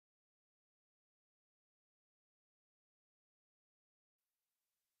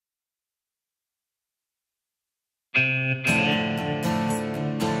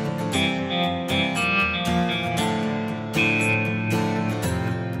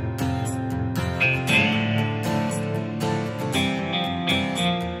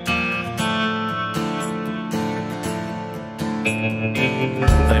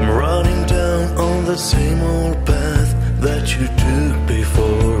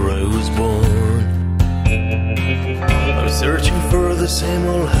same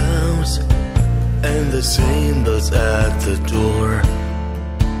old house and the same bells at the door.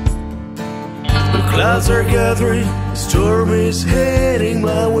 The clouds are gathering, the storm is heading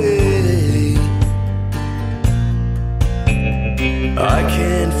my way. I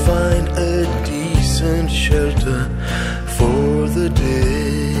can't find a decent shelter for the day.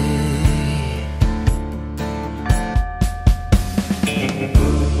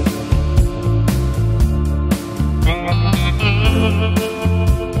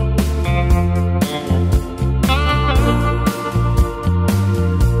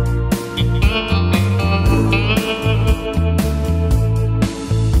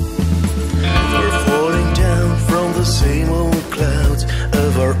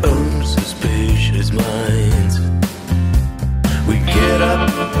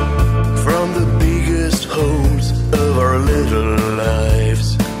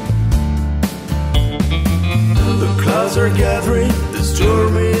 Are gathering, the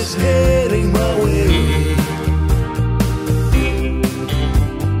storm is heading my way.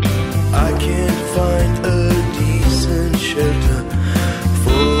 I can't find a decent shelter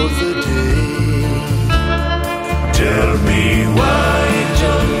for the day. Tell me, why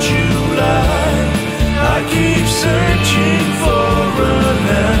don't you lie? I keep searching for an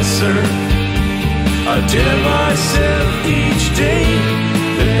answer. I tell myself each day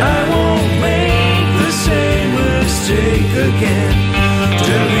that I won't make the same mistake again.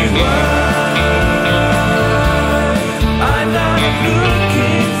 Tell me why I'm not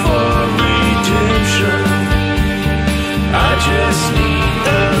looking for redemption. I just need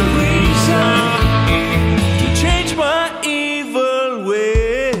a reason to change my evil ways.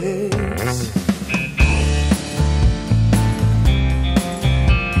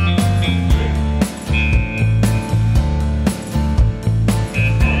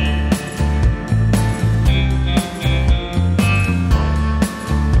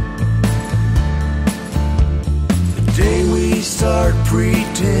 Start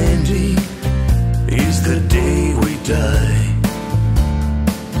pretending is the day we die.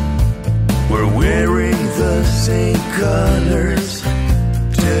 We're wearing the same colors,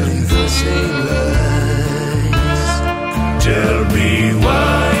 telling the same lies. Tell me,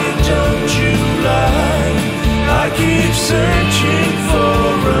 why don't you lie? I keep searching for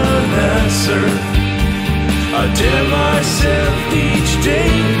an answer. I tell myself each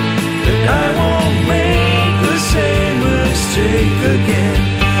day that I won't make the same mistake again.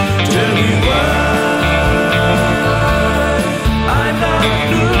 Tell me why I'm not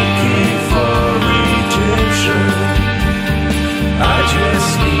looking for redemption. I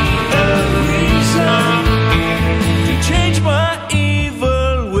just need a reason to change my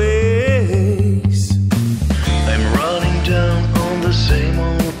evil ways. I'm running down on the same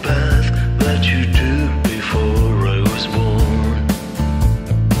old path that you took before I was born.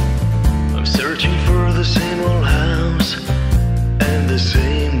 I'm searching for the same old house and the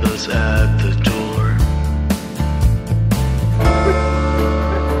same bells at the door.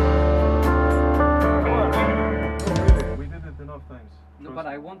 We did it enough times. No, but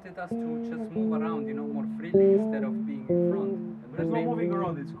I wanted us to just move around, you know, more freely instead of being in front. There's no moving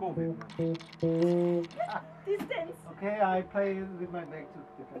around, it's COVID. Distance. Okay, I play with my leg to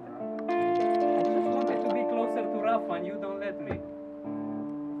get around. I just wanted to be closer to Rafa and you don't